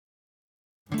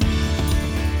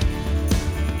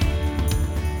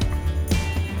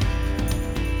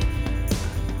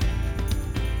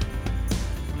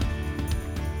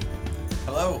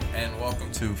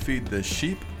to Feed the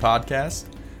Sheep podcast.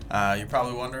 You're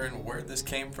probably wondering where this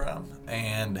came from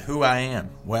and who I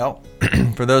am. Well,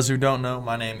 for those who don't know,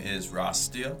 my name is Ross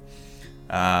Steele.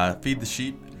 Feed the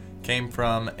Sheep came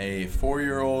from a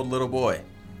 4-year-old little boy.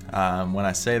 When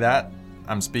I say that,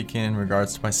 I'm speaking in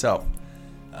regards to myself.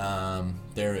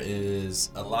 There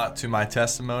is a lot to my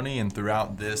testimony, and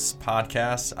throughout this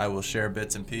podcast, I will share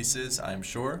bits and pieces, I'm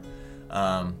sure.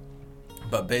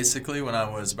 But basically, when I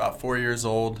was about 4 years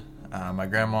old, my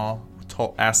grandma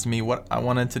asked me what I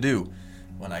wanted to do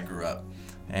when I grew up.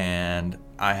 And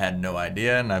I had no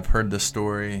idea, and I've heard this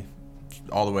story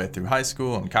all the way through high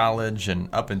school and college and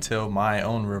up until my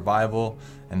own revival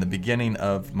and the beginning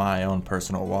of my own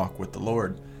personal walk with the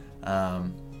Lord.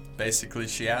 Basically,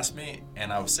 she asked me,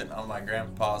 and I was sitting on my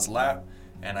grandpa's lap,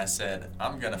 and I said,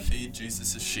 I'm going to feed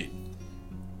Jesus' sheep.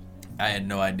 I had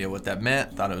no idea what that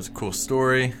meant, thought it was a cool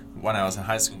story. When I was in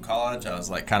high school and college, I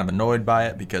was kind of annoyed by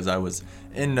it because I was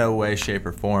in no way, shape,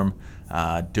 or form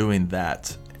doing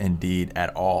that indeed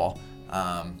at all.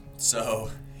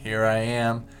 So here I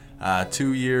am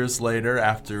 2 years later,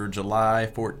 after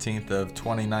July 14th of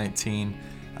 2019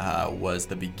 was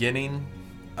the beginning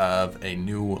of a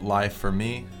new life for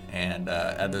me and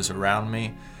others around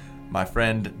me. My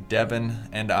friend Devin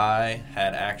and I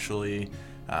had actually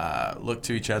looked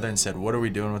to each other and said, what are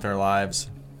we doing with our lives?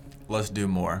 Let's do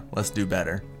more. Let's do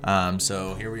better.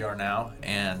 So here we are now,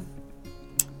 and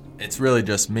it's really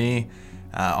just me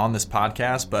on this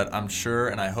podcast, but I'm sure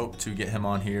and I hope to get him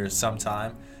on here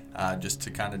sometime just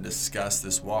to kind of discuss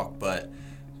this walk. But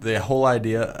the whole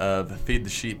idea of Feed the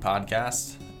Sheep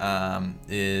podcast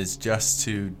is just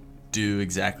to do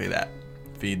exactly that.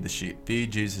 Feed the sheep.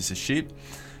 Feed Jesus' sheep.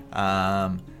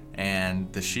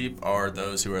 And the sheep are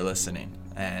those who are listening.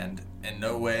 And in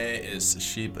no way is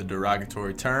sheep a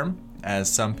derogatory term,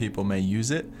 as some people may use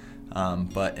it.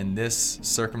 But in this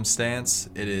circumstance,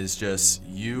 it is just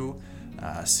you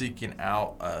seeking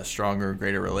out a stronger,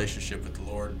 greater relationship with the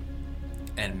Lord,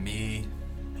 and me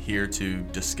here to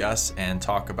discuss and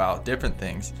talk about different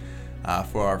things.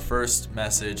 For our first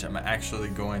message, I'm actually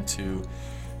going to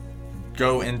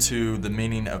go into the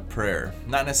meaning of prayer.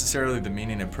 Not necessarily the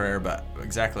meaning of prayer, but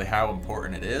exactly how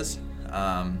important it is.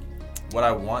 What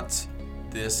I want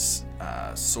this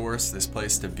this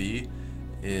place to be,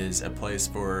 is a place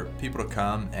for people to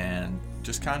come and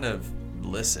just kind of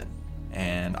listen.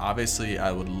 And obviously,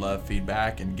 I would love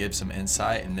feedback and give some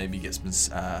insight and maybe get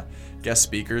some guest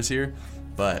speakers here.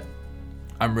 But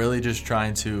I'm really just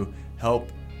trying to help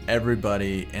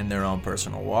everybody in their own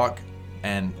personal walk.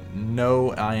 And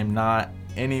no, I am not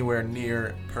anywhere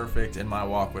near perfect in my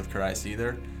walk with Christ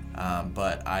either.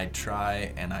 But I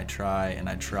try and I try and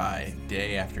I try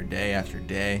day after day after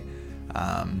day.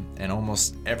 And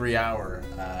almost every hour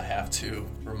I have to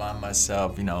remind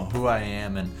myself, who I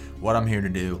am and what I'm here to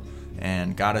do.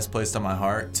 And God has placed on my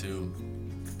heart to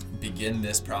begin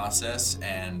this process,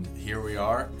 and here we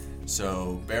are.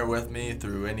 So bear with me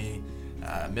through any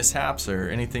mishaps or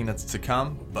anything that's to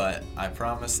come, but I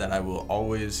promise that I will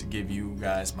always give you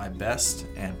guys my best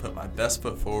and put my best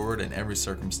foot forward in every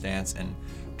circumstance, and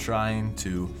trying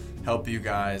to help you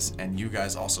guys, and you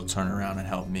guys also turn around and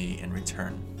help me in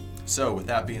return. So with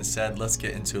that being said, let's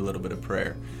get into a little bit of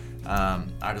prayer.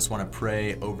 I just want to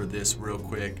pray over this real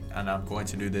quick, and I'm going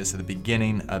to do this at the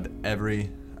beginning of every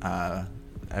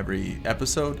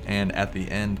episode and at the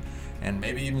end, and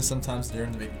maybe even sometimes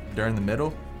during the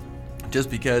middle, just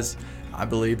because I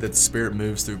believe that the Spirit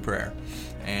moves through prayer.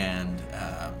 And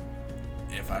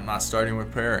if I'm not starting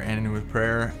with prayer or ending with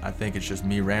prayer, I think it's just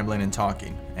me rambling and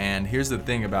talking. And here's the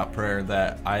thing about prayer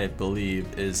that I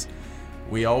believe is,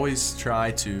 we always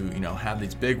try to, have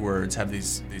these big words, have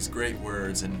these great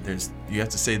words, and you have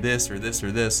to say this or this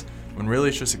or this, when really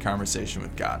it's just a conversation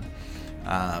with God.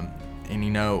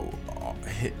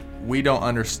 We don't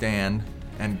understand,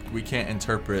 and we can't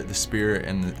interpret the Spirit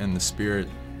and the Spirit,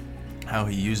 how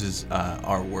He uses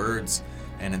our words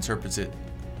and interprets it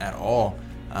at all,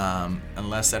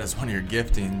 unless that is one of your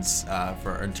giftings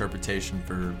for interpretation,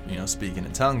 for speaking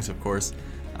in tongues, of course.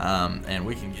 And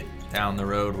we can get down the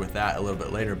road with that a little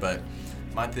bit later, but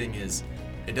my thing is,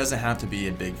 it doesn't have to be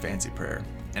a big fancy prayer,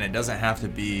 and it doesn't have to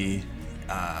be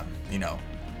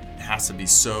it has to be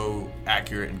so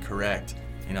accurate and correct.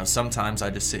 Sometimes I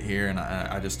just sit here and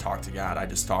I just talk to God. I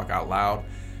just talk out loud,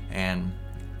 and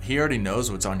He already knows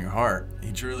what's on your heart.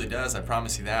 He truly does, I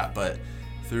promise you that. But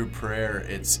through prayer,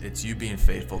 it's you being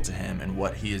faithful to Him and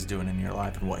what He is doing in your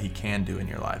life and what He can do in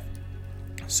your life.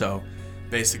 So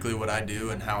basically what I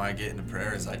do and how I get into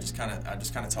prayer is I just kind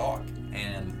of talk,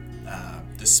 and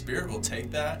the Spirit will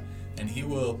take that, and He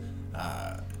will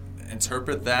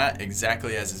interpret that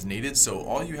exactly as is needed. So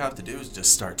all you have to do is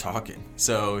just start talking.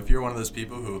 So if you're one of those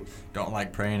people who don't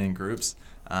like praying in groups,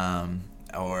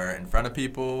 or in front of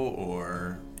people,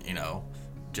 or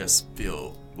just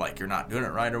feel like you're not doing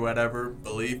it right or whatever,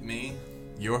 believe me,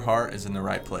 your heart is in the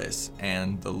right place,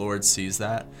 and the Lord sees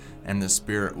that, and the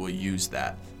Spirit will use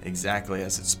that exactly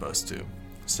as it's supposed to.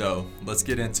 So let's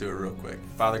get into it real quick.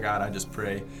 Father God, I just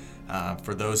pray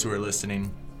for those who are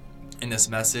listening in this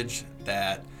message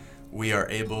that we are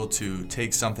able to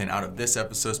take something out of this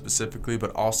episode specifically,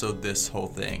 but also this whole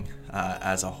thing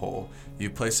as a whole. You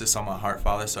place this on my heart,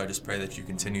 Father, so I just pray that you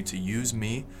continue to use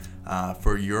me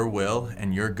for your will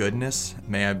and your goodness.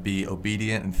 May I be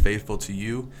obedient and faithful to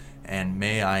you, and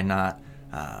may I not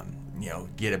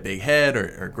get a big head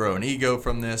or grow an ego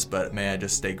from this, but may I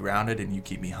just stay grounded and you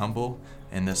keep me humble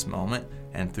in this moment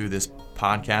and through this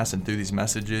podcast and through these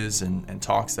messages and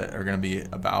talks that are going to be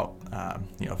about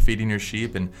feeding your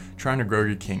sheep and trying to grow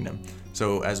your kingdom.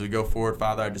 So as we go forward,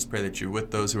 Father, I just pray that you're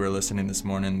with those who are listening this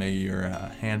morning. May your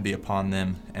hand be upon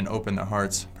them and open their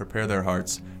hearts, prepare their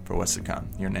hearts for what's to come.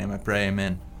 In your name I pray,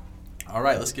 amen. All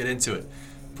right, let's get into it.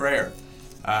 Prayer.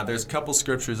 There's a couple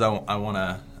scriptures I want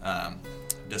to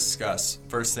discuss.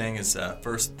 First thing is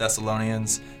 1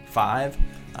 Thessalonians 5.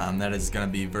 That is going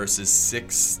to be verses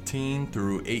 16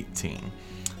 through 18.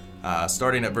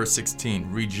 Starting at verse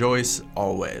 16, rejoice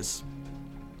always.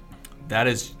 That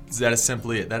is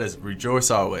simply it. That is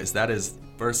rejoice always. That is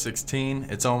verse 16.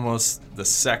 It's almost the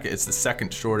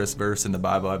second shortest verse in the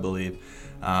Bible, I believe,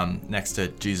 next to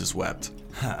Jesus wept.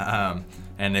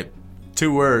 And it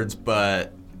 2 words,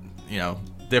 but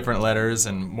different letters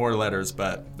and more letters,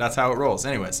 but that's how it rolls.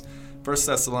 Anyways, 1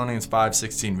 Thessalonians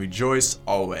 5:16, rejoice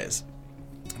always.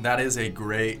 That is a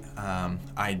great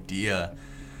idea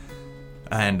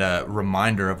and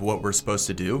reminder of what we're supposed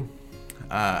to do.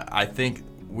 I think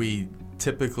we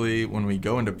typically, when we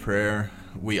go into prayer,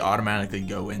 we automatically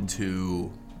go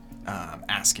into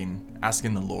asking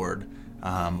the Lord,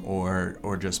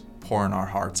 or just pouring our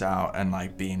hearts out and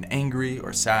like being angry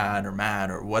or sad or mad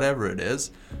or whatever it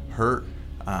is, hurt,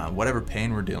 whatever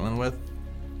pain we're dealing with.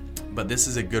 But this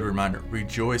is a good reminder.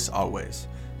 Rejoice always.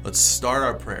 Let's start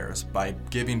our prayers by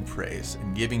giving praise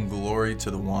and giving glory to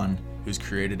the one who's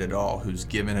created it all, who's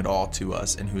given it all to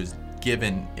us, and who has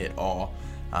given it all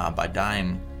by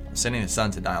sending his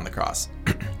son to die on the cross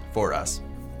for us.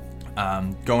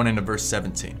 Going into verse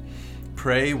 17,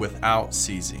 pray without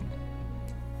ceasing.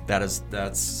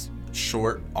 That's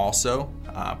short also.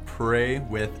 Pray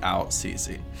without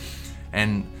ceasing.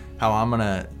 And how I'm going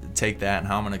to take that and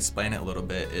how I'm going to explain it a little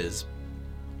bit is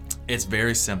it's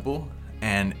very simple,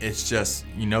 and it's just,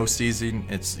 ceasing,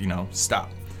 it's,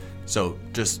 stop. So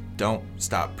just don't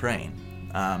stop praying.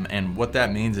 And what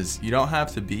that means is you don't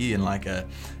have to be in like a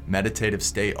meditative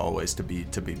state always to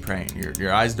be praying.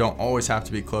 Your eyes don't always have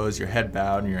to be closed, your head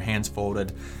bowed and your hands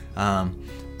folded.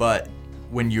 But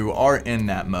when you are in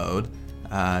that mode,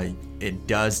 it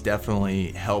does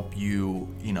definitely help you,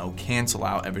 cancel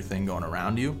out everything going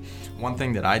around you. One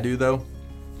thing that I do though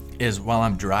is while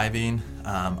I'm driving,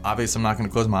 obviously I'm not going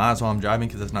to close my eyes while I'm driving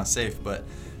because that's not safe, but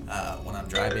when I'm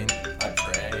driving, I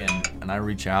pray and I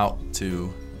reach out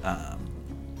to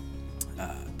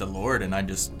the Lord, and I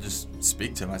just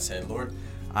speak to him. I say, Lord,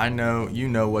 I know you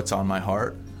know what's on my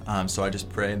heart, so I just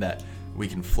pray that we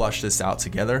can flush this out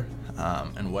together,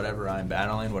 and whatever I'm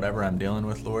battling, whatever I'm dealing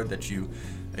with, Lord, that you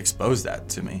expose that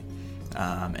to me,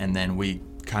 and then we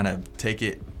kind of take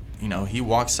it. He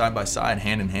walks side by side,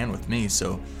 hand in hand with me,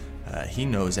 so he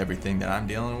knows everything that I'm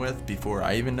dealing with before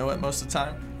I even know it most of the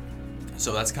time.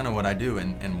 So that's kind of what I do,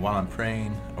 and while I'm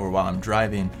praying or while I'm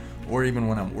driving or even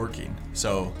when I'm working.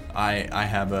 So I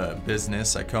have a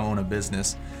business, I co-own a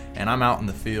business, and I'm out in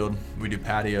the field. We do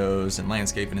patios and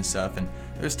landscaping and stuff, and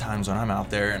there's times when I'm out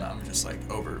there and I'm just like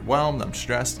overwhelmed, I'm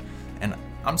stressed, and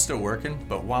I'm still working,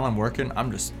 but while I'm working,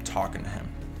 I'm just talking to him.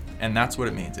 And that's what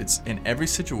it means. It's in every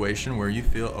situation where you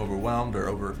feel overwhelmed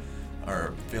or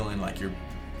feeling like you're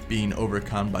being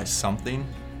overcome by something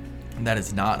that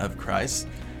is not of Christ.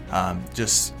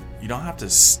 You don't have to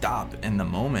stop in the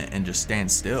moment and just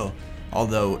stand still,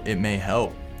 although it may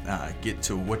help get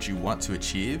to what you want to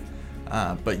achieve.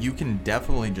 But you can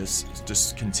definitely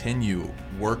just continue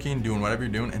working, doing whatever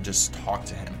you're doing, and just talk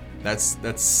to him.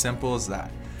 That's simple as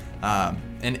that.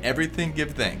 In everything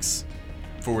give thanks,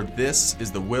 for this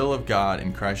is the will of God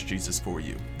in Christ Jesus for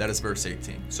you. That is verse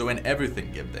 18. So in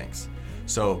everything give thanks.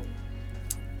 So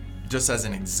just as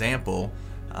an example,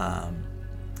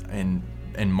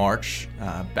 in March,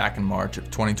 back in March of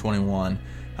 2021,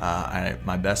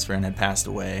 my best friend had passed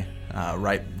away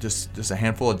just a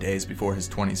handful of days before his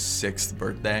 26th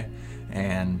birthday,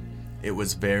 and it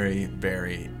was very,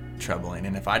 very troubling.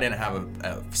 And if I didn't have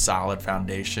a solid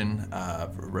foundation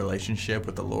of relationship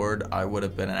with the Lord, I would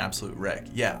have been an absolute wreck.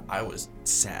 Yeah, I was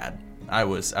sad. I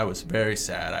was very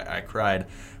sad. I cried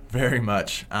very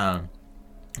much.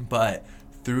 But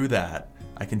through that,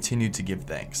 I continued to give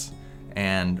thanks.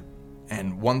 And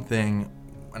one thing,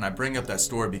 and I bring up that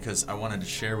story because I wanted to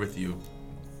share with you,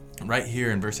 right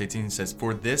here in verse 18 it says,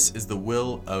 "For this is the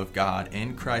will of God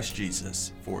in Christ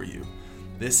Jesus for you."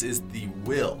 This is the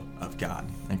will of God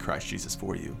in Christ Jesus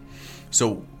for you.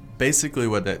 So basically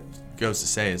what that goes to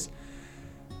say is,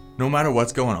 no matter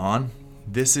what's going on,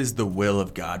 this is the will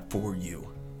of God for you.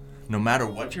 No matter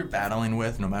what you're battling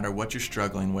with, no matter what you're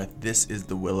struggling with, this is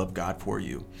the will of God for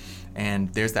you.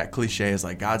 And there's that cliche, is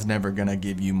like, God's never going to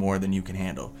give you more than you can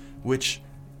handle, which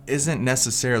isn't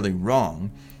necessarily wrong.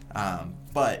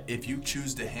 But if you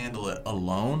choose to handle it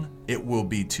alone, it will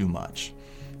be too much.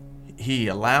 He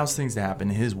allows things to happen.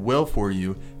 His will for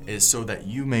you is so that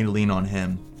you may lean on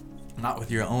him, not with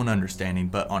your own understanding,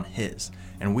 but on his.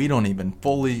 And we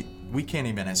can't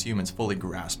even as humans fully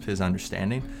grasp his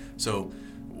understanding. So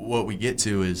what we get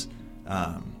to is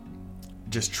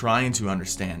just trying to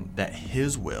understand that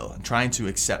his will, and trying to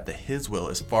accept that his will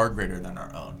is far greater than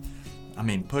our own. I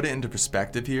mean, put it into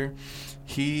perspective here.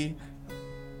 He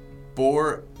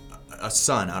bore a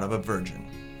son out of a virgin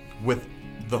with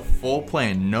the full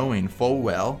plan, knowing full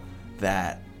well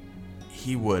that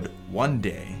he would one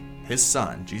day, his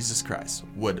son, Jesus Christ,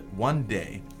 would one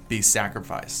day be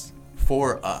sacrificed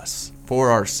for us, for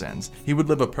our sins. He would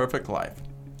live a perfect life.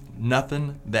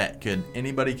 Nothing that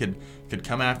anybody could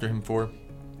come after him for,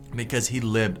 because he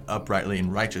lived uprightly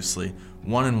and righteously,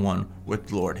 one-on-one with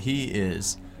the Lord. He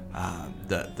is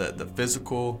the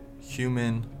physical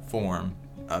human form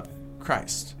of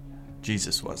Christ.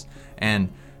 Jesus was.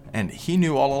 And he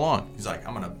knew all along. He's like,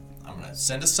 I'm gonna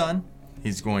send a son.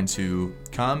 He's going to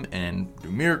come and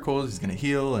do miracles. He's going to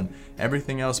heal and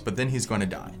everything else. But then he's going to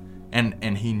die.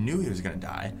 And he knew he was going to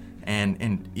die.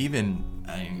 And even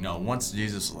once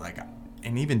Jesus was like,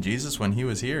 and even Jesus, when he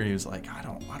was here, he was like,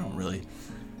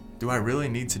 do I really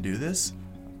need to do this?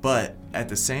 But at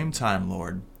the same time,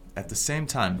 Lord, at the same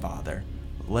time, Father,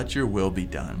 let your will be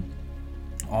done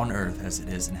on earth as it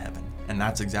is in heaven. And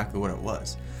that's exactly what it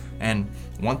was. And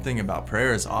one thing about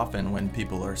prayer is, often when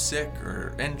people are sick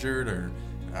or injured or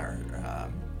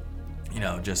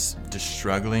just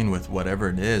struggling with whatever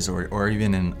it is, or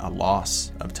even in a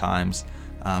loss of times,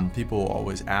 people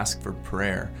always ask for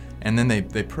prayer. And then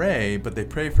they pray, but they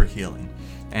pray for healing.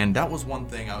 And that was one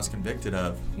thing I was convicted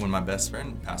of when my best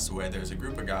friend passed away. There was a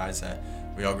group of guys that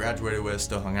we all graduated with,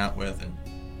 still hung out with, and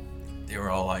they were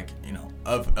all like,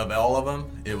 of all of them,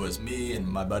 it was me and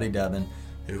my buddy Devin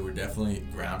who were definitely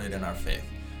grounded in our faith.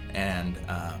 And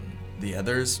the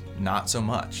others, not so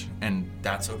much. And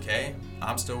that's okay.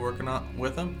 I'm still working on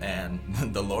with them, and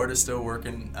the Lord is still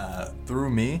working through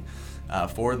me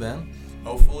for them.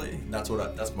 Hopefully, that's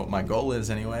what my goal is,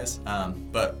 anyways.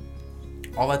 But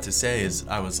all that to say is,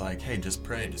 I was like, hey, just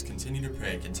pray, just continue to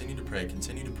pray, continue to pray,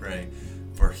 continue to pray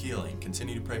for healing,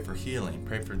 continue to pray for healing,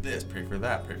 pray for this, pray for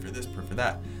that, pray for this, pray for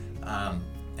that.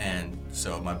 And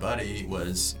so my buddy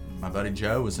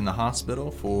Joe was in the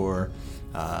hospital for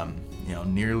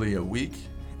nearly a week,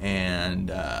 and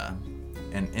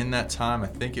in that time, I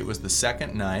think it was the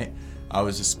second night, I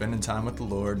was just spending time with the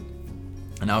Lord,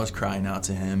 and I was crying out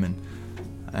to him,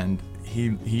 and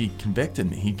he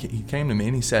convicted me. He came to me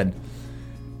and he said,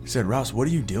 Ross, what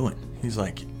are you doing? He's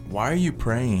like, why are you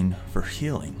praying for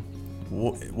healing?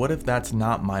 What if that's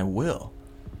not my will?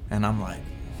 And I'm like,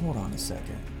 hold on a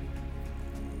second.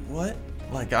 What?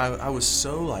 Like, I was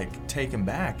so taken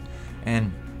back.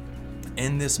 And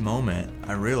in this moment,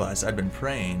 I realized I'd been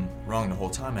praying wrong the whole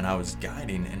time, and I was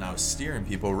guiding and I was steering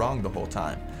people wrong the whole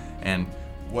time. And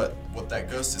what that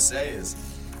goes to say is,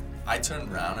 I turn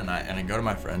around and I go to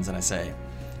my friends and I say,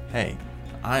 hey,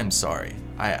 I'm sorry.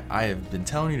 I have been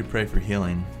telling you to pray for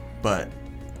healing, but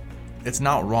it's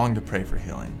not wrong to pray for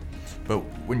healing. But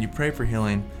when you pray for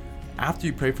healing, after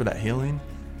you pray for that healing,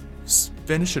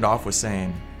 finish it off with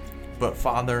saying, but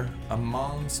Father,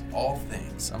 among all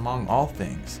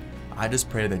things, I just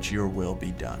pray that your will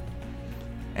be done.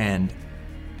 And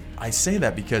I say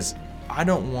that because I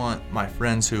don't want my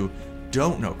friends who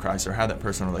don't know Christ or have that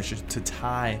personal relationship to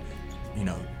tie,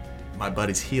 my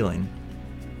buddy's healing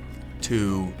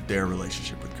to their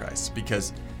relationship with Christ,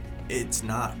 because it's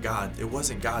not God. It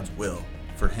wasn't God's will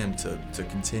for him to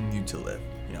continue to live.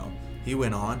 He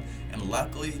went on, and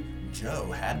luckily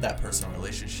Joe had that personal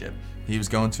relationship. He was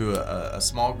going to a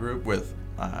small group with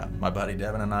my buddy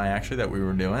Devin and I, actually, that we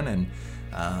were doing, and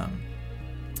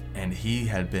and he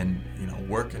had been,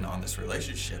 working on this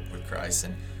relationship with Christ.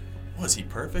 And was he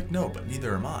perfect? No, but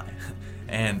neither am I.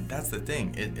 And that's the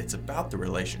thing. It's about the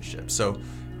relationship. So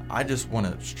I just want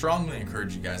to strongly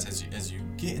encourage you guys as you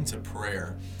get into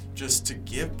prayer, just to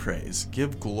give praise,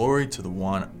 give glory to the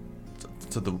one,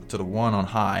 to the one on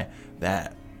high,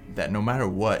 that no matter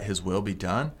what, his will be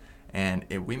done. And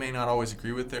we may not always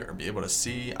agree with it or be able to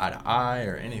see eye to eye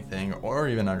or anything, or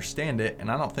even understand it. And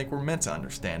I don't think we're meant to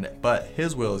understand it, but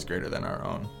his will is greater than our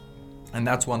own. And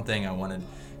that's one thing I wanted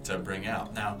to bring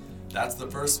out. Now, that's the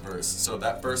first verse. So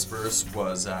that first verse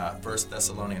was 1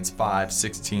 Thessalonians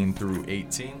 5:16 through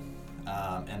 18.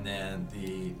 And then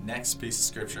the next piece of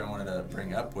scripture I wanted to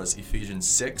bring up was Ephesians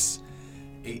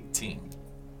 6:18.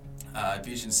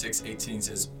 Ephesians 6:18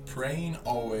 says, praying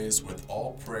always with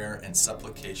all prayer and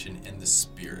supplication in the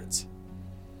Spirit.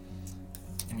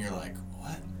 And you're like,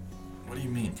 what? What do you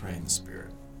mean pray in the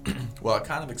Spirit? Well, I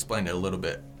kind of explained it a little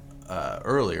bit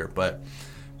earlier, but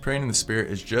praying in the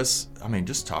Spirit is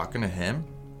just talking to him,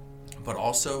 but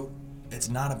also it's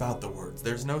not about the words.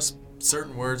 There's no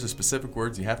certain words or specific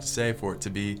words you have to say for it to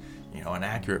be, an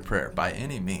accurate prayer by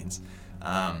any means.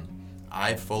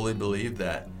 I fully believe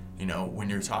that, when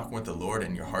you're talking with the Lord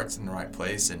and your heart's in the right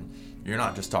place, and you're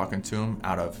not just talking to him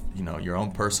out of, your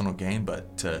own personal gain,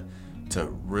 but to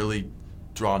really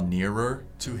draw nearer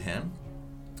to him,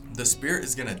 the Spirit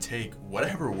is going to take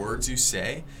whatever words you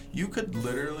say. You could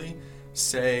literally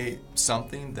say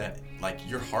something that, like,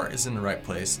 your heart is in the right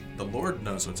place. The Lord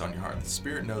knows what's on your heart. The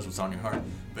Spirit knows what's on your heart.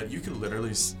 But you could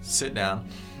literally sit down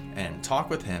and talk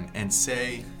with him and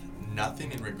say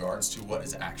nothing in regards to what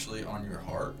is actually on your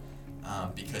heart,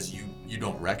 because you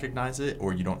don't recognize it,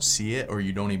 or you don't see it, or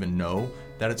you don't even know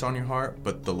that it's on your heart,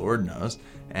 but the Lord knows.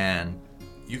 And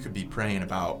you could be praying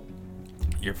about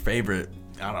your favorite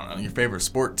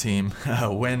sport team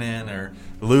winning or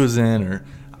losing, or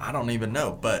I don't even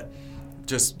know, but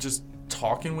just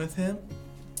talking with him,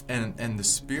 and the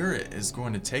Spirit is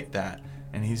going to take that,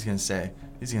 and he's going to say,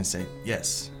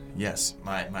 yes,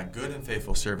 my good and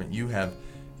faithful servant, you have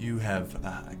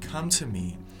come to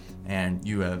me, and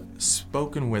you have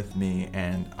spoken with me,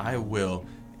 and I will,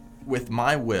 with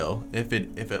my will, if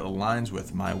it aligns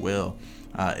with my will,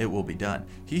 it will be done.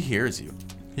 He hears you.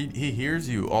 He hears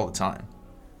you all the time.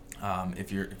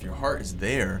 If your heart is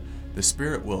there, the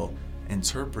Spirit will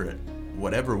interpret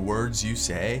whatever words you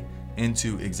say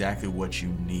into exactly what you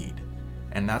need.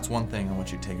 And that's one thing I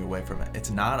want you to take away from it. It's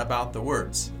not about the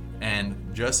words.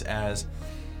 And just as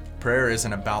prayer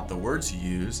isn't about the words you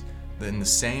use, then the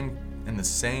same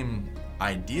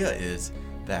idea is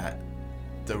that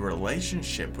the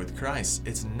relationship with Christ,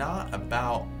 it's not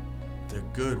about the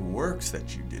good works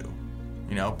that you do.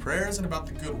 Prayer isn't about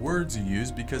the good words you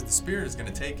use, because the Spirit is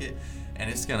going to take it, and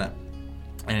it's going to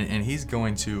and he's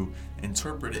going to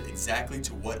interpret it exactly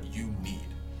to what you need.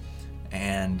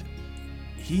 And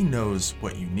he knows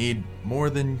what you need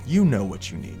more than you know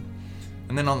what you need.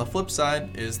 And then on the flip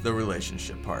side is the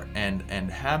relationship part, and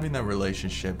having that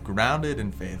relationship grounded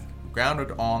in faith,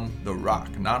 grounded on the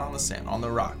rock, not on the sand, on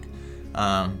the rock,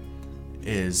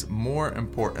 is more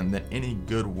important than any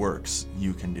good works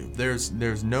you can do.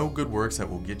 There's no good works that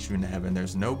will get you into heaven.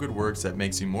 There's no good works that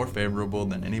makes you more favorable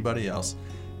than anybody else.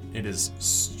 It is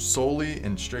solely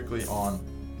and strictly on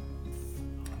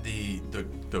the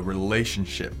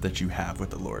relationship that you have with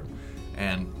the Lord.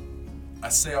 And I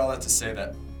say all that to say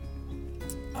that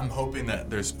I'm hoping that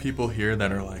there's people here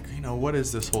that are like, what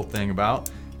is this whole thing about?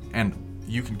 And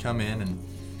you can come in and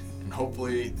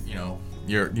hopefully,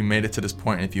 you made it to this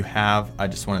point. And if you have, I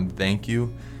just want to thank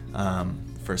you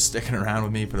for sticking around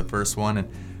with me for the first one. And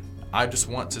I just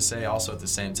want to say also at the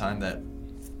same time that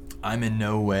I'm in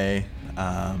no way,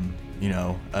 a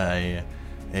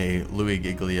Louis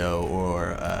Giglio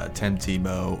or Tim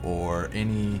Tebow or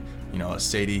any, a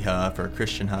Sadie Huff or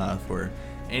Christian Huff or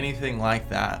anything like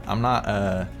that. I'm not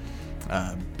a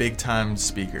big time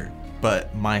speaker,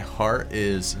 but my heart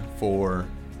is for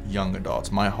young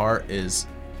adults. My heart is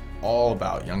all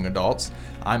about young adults.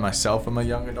 I myself am a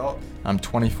young adult. I'm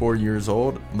 24 years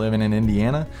old, living in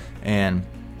Indiana, and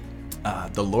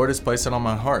the Lord has placed it on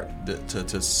my heart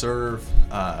to serve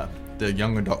the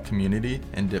young adult community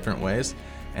in different ways.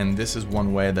 And this is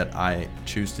one way that I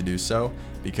choose to do so,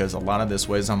 because a lot of this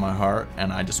weighs on my heart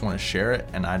and I just want to share it,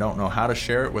 and I don't know how to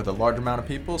share it with a large amount of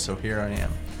people, so here I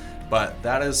am. But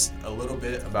that is a little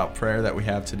bit about prayer that we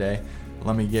have today.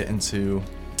 Let me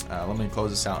close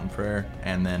this out in prayer,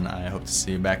 and then I hope to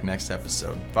see you back next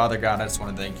episode. Father God, I just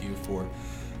want to thank you for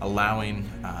allowing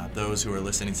those who are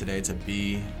listening today to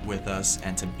be with us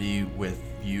and to be with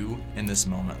you in this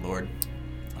moment, Lord.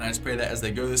 And I just pray that as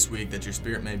they go this week, that your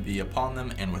Spirit may be upon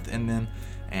them and within them,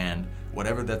 and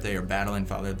whatever that they are battling,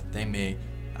 Father, that they may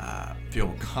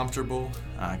feel comfortable,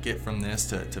 get from this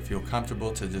to feel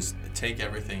comfortable, to just take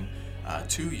everything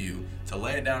to you, to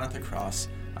lay it down at the cross,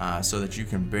 so that you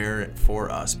can bear it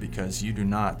for us, because you do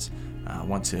not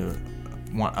want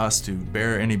us to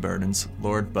bear any burdens,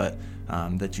 Lord, but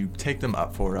that you take them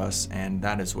up for us, and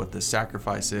that is what the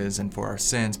sacrifice is, and for our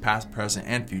sins, past, present,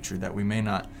 and future, that we may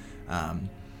not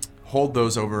hold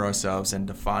those over ourselves and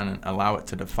allow it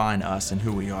to define us and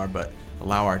who we are, but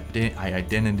allow our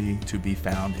identity to be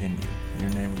found in you. In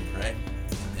your name we pray.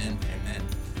 Amen.